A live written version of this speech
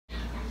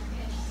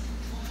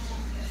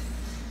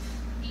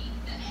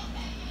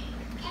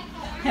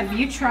Have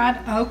you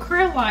tried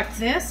okra like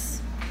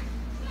this?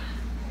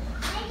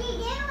 How do you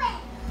do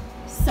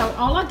it? So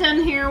all I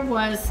done here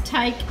was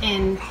take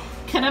and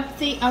cut up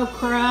the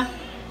okra,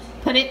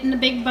 put it in the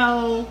big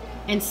bowl,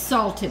 and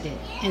salted it.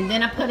 And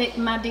then I put it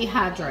in my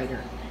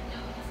dehydrator.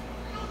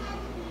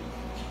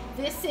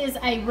 This is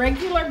a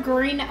regular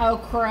green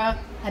okra.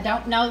 I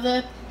don't know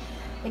the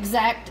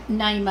exact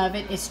name of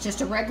it. It's just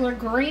a regular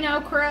green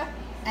okra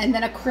and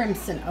then a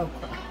crimson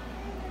okra.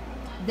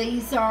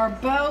 These are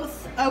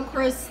both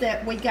okras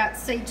that we got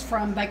seeds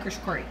from Baker's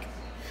Creek.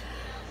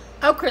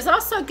 Okra is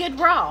also good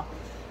raw.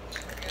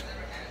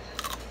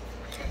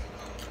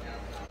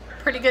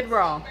 Pretty good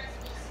raw.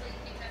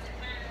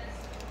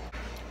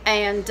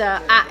 And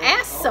I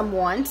asked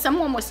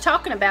someone was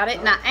talking about it,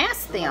 and I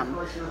asked them,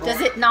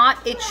 does it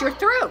not itch your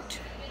throat?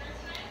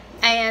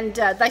 And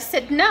they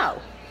said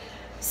no.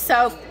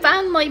 So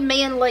finally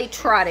me and Lee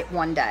tried it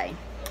one day,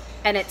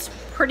 and it's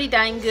pretty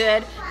dang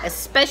good,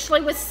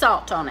 especially with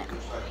salt on it.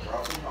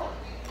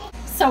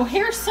 So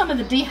here's some of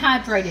the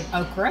dehydrated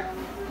okra,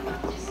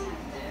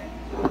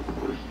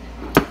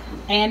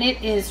 and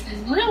it is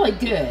really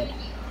good.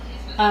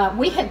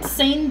 We had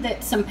seen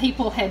that some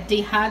people had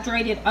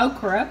dehydrated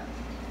okra,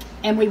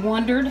 and we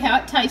wondered how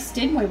it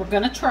tasted. We were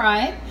going to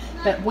try it,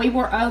 but we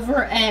were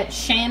over at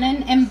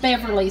Shannon and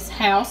Beverlys'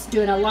 house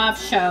doing a live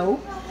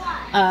show.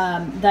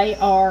 They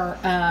are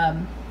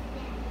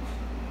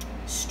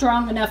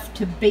strong enough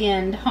to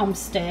Bend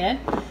Homestead,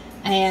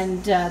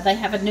 and they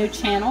have a new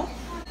channel.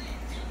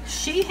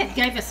 She had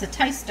gave us a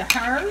taste of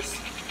hers,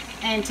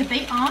 and to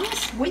be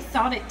honest, we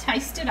thought it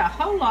tasted a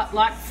whole lot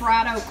like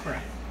fried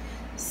okra.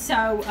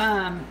 So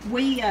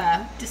we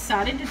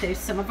decided to do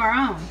some of our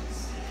own.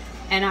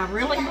 And I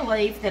really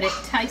believe that it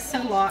tastes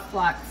a lot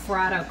like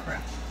fried okra.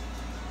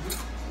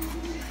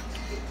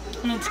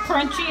 And it's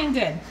crunchy and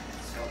good.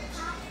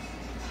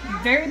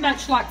 Very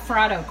much like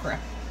fried okra.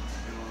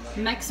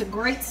 It makes a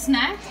great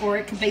snack, or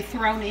it could be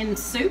thrown in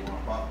soup.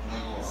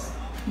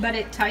 But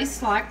it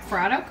tastes like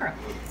fried okra.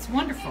 It's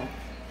wonderful.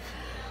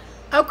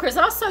 Okra is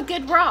also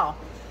good raw.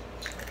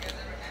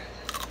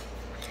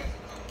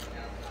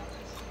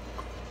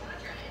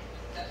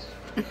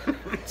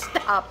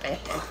 Stop it.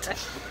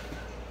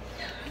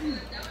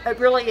 It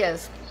really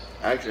is.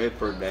 Actually, it's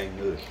pretty dang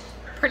good.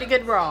 Pretty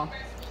good raw.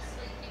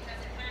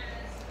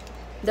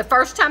 The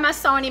first time I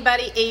saw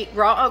anybody eat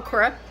raw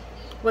okra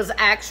was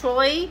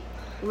actually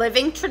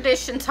Living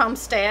Traditions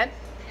Homestead.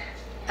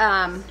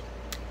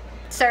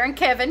 Sarah and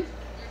Kevin,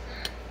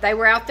 they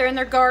were out there in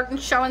their garden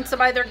showing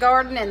somebody their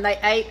garden, and they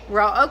ate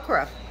raw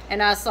okra.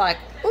 And I was like,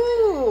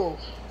 ooh,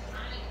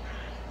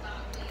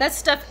 that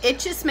stuff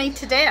itches me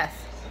to death.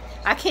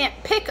 I can't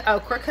pick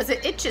okra because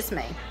it itches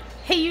me.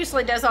 He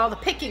usually does all the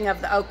picking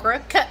of the okra,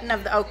 cutting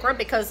of the okra,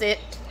 because it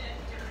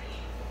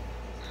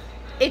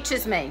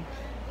itches me.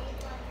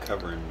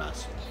 Covering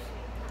myself.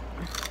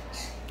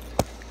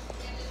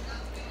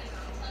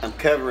 I'm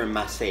covering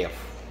myself.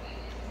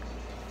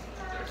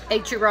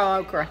 Eat your raw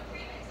okra.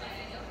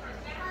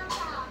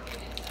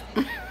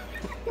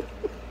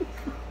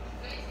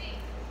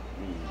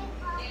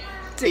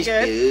 Is it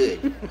good?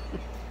 It's good.